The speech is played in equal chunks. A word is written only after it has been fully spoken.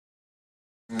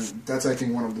And that's, I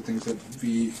think, one of the things that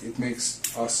it makes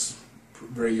us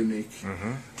very unique.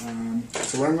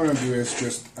 So what I'm going to do is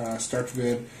just start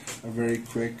with a very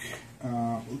quick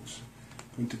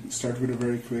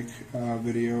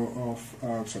video of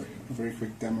a very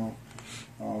quick demo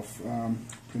of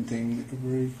printing a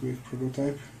very quick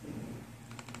prototype.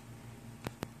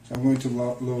 So I'm going to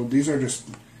load. These are just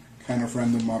kind of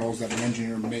random models that an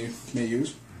engineer may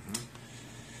use.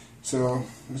 So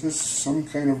this is some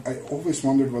kind of, I always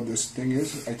wondered what this thing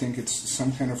is. I think it's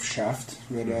some kind of shaft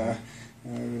with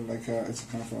it's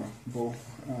kind of a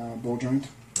ball joint.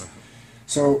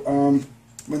 So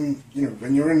when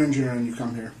you're an engineer and you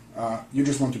come here, you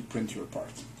just want to print your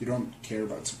part. You don't care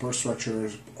about support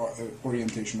structures,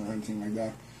 orientation, or anything like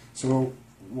that. So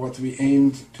what we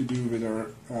aimed to do with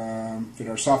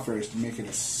our software is to make it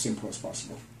as simple as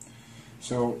possible.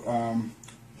 So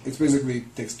it basically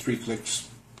takes 3 clicks.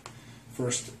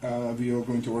 First, we are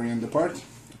going to orient the part.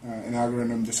 An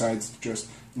algorithm decides, just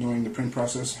knowing the print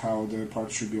process, how the part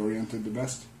should be oriented the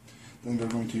best. Then we're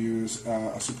going to use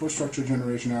a support structure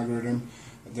generation algorithm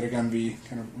that, again, we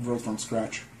kind of wrote from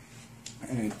scratch.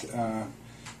 And it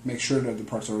makes sure that the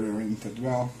parts are oriented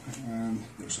well and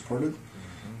they're supported.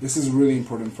 This is really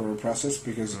important for our process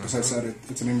because, as I said,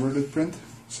 it's an inverted print,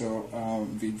 so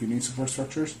we need support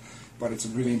structures, but it's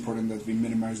really important that we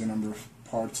minimize the number of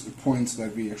points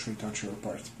that we actually touch our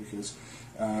part, because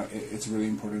it's really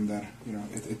important that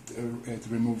it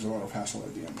removes a lot of hassle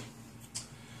at the end.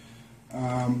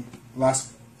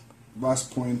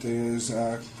 Last point is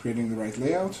creating the right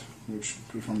layout, which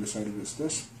Preform decided is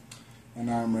this, and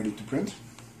now I'm ready to print.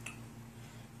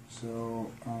 So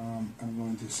I'm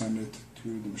going to send it to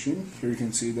the machine. Here you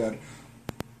can see that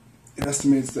it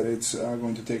estimates that it's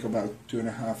going to take about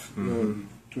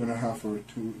 2.5 or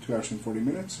 2 hours and 40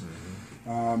 minutes.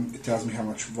 It tells me how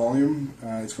much volume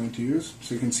it's going to use.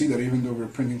 So you can see that even though we're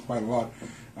printing quite a lot,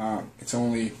 it's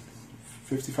only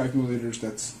 55 milliliters.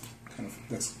 That's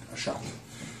a shot.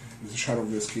 There's a shot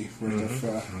of whiskey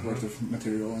worth of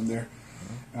material in there.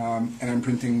 And I'm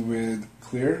printing with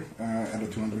clear at a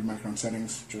 200 micron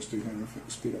settings just to kind of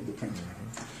speed up the print.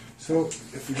 So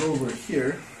if we go over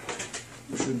here,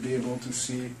 you should be able to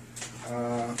see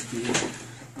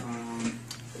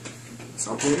it's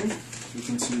uploading. You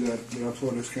can see that the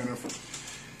upload is kind of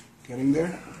getting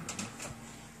there.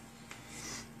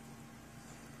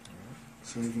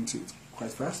 So you can see it's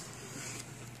quite fast.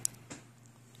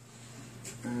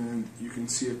 And you can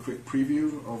see a quick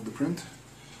preview of the print.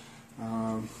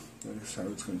 That is how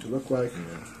it's going to look like.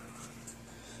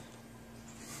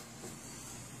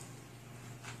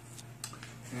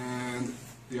 And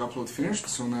the upload finished,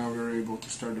 so now we're able to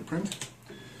start the print.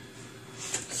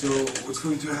 So what's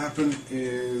going to happen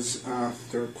is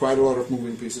there are quite a lot of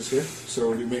moving pieces here,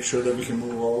 so we make sure that we can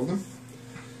move all of them.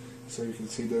 So you can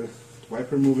see the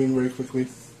wiper moving very quickly.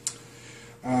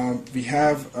 We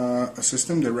have a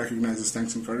system that recognizes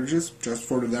tanks and cartridges. Just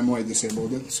for the demo I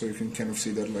disabled it, so you can kind of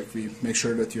see that we make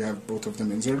sure that you have both of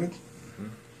them inserted.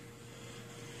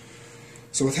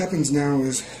 So what happens now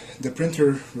is the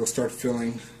printer will start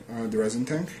filling the resin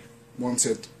tank. Once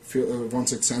it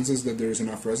senses that there is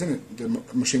enough resin, the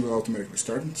machine will automatically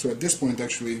start. So at this point,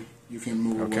 actually, you can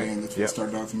move away and it will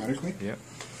start automatically.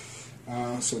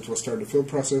 So it will start the fill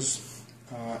process.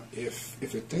 If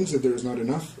it thinks that there is not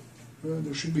enough,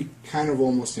 there should be kind of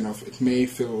almost enough. It may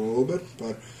fill a little bit,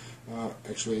 but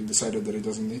actually it decided that it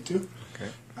doesn't need to.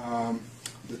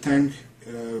 The tank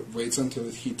waits until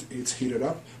it's heated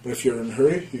up, but if you're in a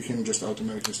hurry, you can just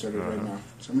automatically start it right now.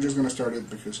 So I'm just going to start it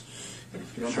because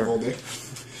you don't have all day.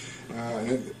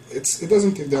 It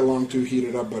doesn't take that long to heat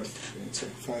it up, but it's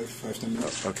like 5-10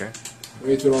 minutes.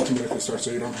 It will automatically start,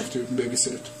 so you don't have to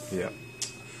babysit it.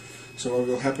 So what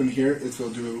will happen here, it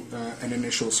will do an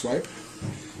initial swipe.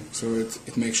 So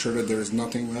it makes sure that there is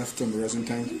nothing left on the resin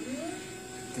tank.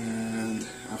 And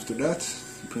after that,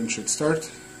 the print should start.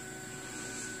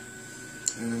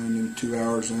 And in 2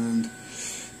 hours and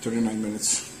 39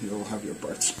 minutes, you'll have your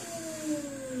parts.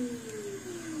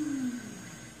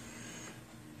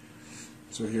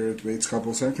 So here it waits a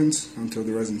couple seconds until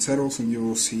the resin settles, and you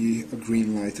will see a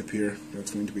green light appear.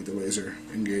 That's going to be the laser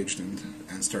engaged and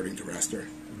starting to raster.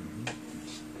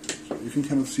 So you can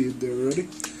kind of see it there already.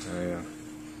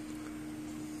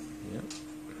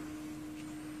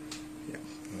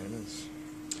 It is.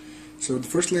 So the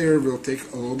first layer will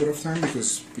take a little bit of time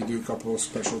because we do a couple of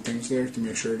special things there to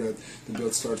make sure that the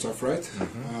build starts off right.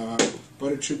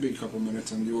 But it should be a couple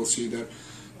minutes, and you will see that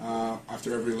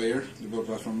after every layer, the build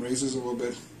platform raises a little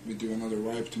bit. We do another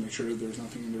wipe to make sure that there's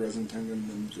nothing in the resin tank, and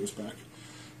then it goes back.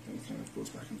 And it kind of goes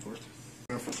back and forth.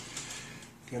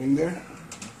 Getting there.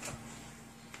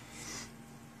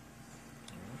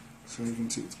 So you can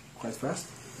see it's quite fast.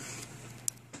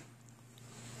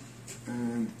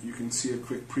 And you can see a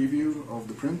quick preview of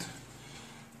the print.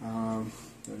 That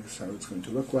is how it's going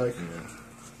to look like. Yeah.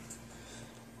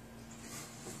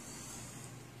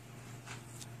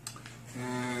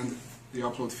 And the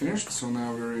upload finished, so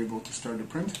now we're able to start the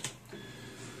print.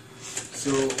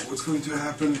 So what's going to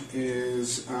happen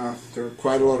is there are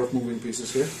quite a lot of moving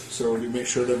pieces here, so we make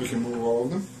sure that we can move all of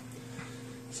them.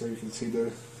 So you can see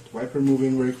the wiper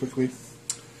moving very quickly.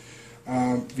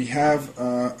 We have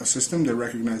a system that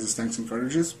recognizes tanks and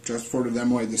cartridges. Just for the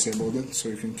demo I disabled it, so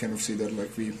you can kind of see that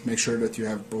like we make sure that you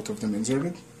have both of them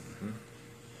inserted.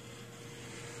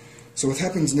 So what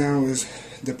happens now is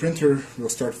the printer will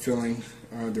start filling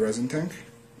the resin tank.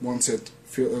 Once it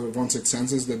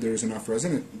senses that there is enough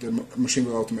resin, the machine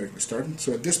will automatically start.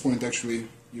 So at this point actually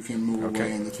you can move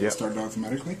away and it will start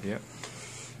automatically.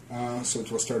 So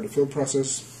it will start the fill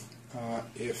process.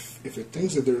 If it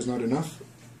thinks that there is not enough,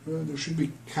 there should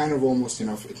be kind of almost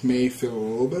enough. It may fill a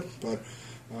little bit, but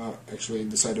actually it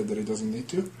decided that it doesn't need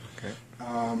to.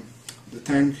 The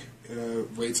tank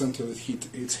waits until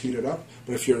it's heated up,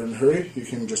 but if you're in a hurry, you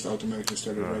can just automatically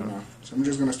start it right now. So I'm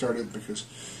just going to start it because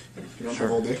you don't have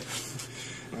all day.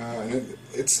 And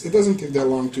it doesn't take that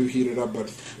long to heat it up, but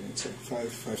it's like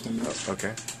 5-10 minutes.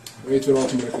 It will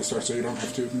automatically start, so you don't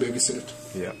have to babysit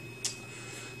it.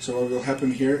 So what will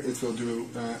happen here, it will do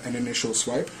an initial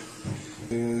swipe.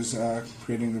 It is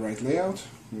creating the right layout,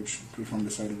 which Preform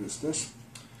decided is this.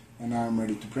 And now I'm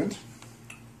ready to print.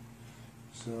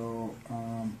 So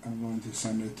I'm going to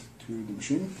send it to the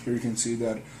machine. Here you can see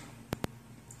that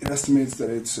it estimates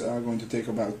that it's going to take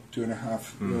about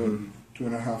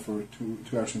 2.5 or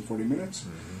 2 hours and 40 minutes.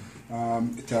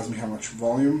 It tells me how much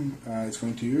volume it's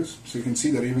going to use. So you can see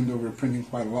that even though we're printing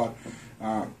quite a lot,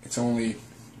 it's only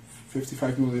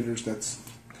 55 milliliters. That's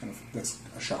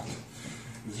a shot.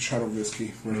 There's a shot of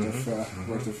whiskey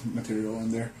worth of material in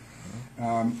there.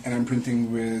 And I'm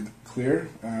printing with clear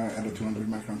at a 200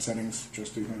 micron settings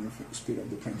just to kind of speed up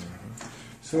the print.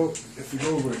 So if we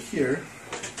go over here,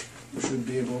 you should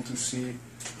be able to see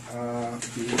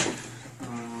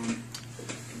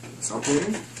it's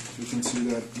uploading. You can see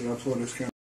that the upload is kind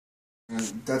of,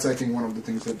 and that's I think one of the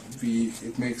things that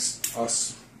it makes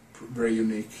us very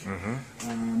unique.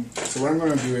 So what I'm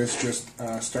going to do is just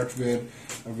start with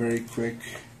a very quick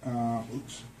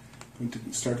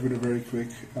start with a very quick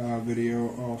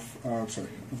video of, a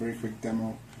very quick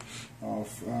demo of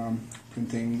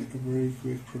printing a very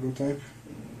quick prototype.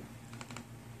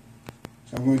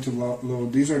 So I'm going to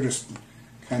load, these are just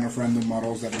kind of random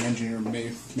models that an engineer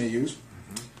may use.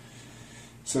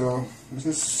 So this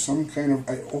is some kind of,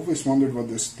 I always wondered what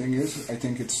this thing is. I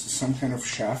think it's some kind of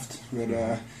shaft with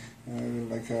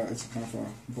it's kind of a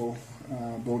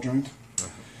ball joint.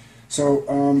 So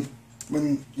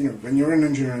when you're an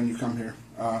engineer and you come here,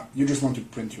 you just want to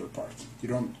print your part. You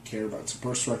don't care about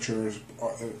support structures,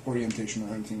 orientation,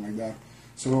 or anything like that.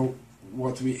 So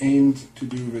what we aimed to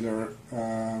do with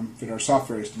our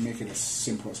software is to make it as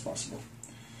simple as possible.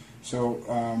 So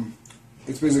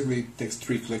it basically takes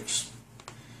 3 clicks.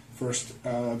 First,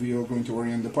 we are going to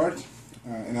orient the part.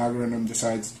 An algorithm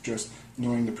decides, just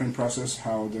knowing the print process,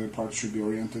 how the part should be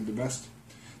oriented the best.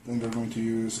 Then we're going to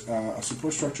use a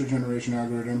support structure generation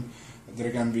algorithm that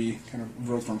again we kind of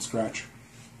wrote from scratch.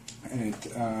 And it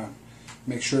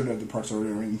makes sure that the parts are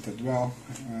oriented well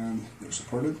and they're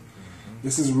supported.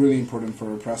 This is really important for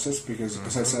our process because,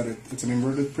 as I said, it's an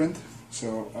inverted print,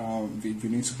 so we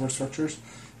need support structures,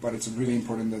 but it's really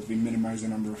important that we minimize the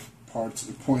number of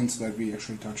points that we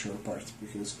actually touch our part,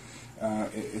 because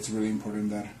it's really important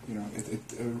that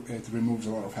it removes a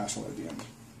lot of hassle at the end.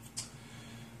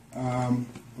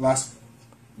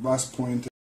 Last point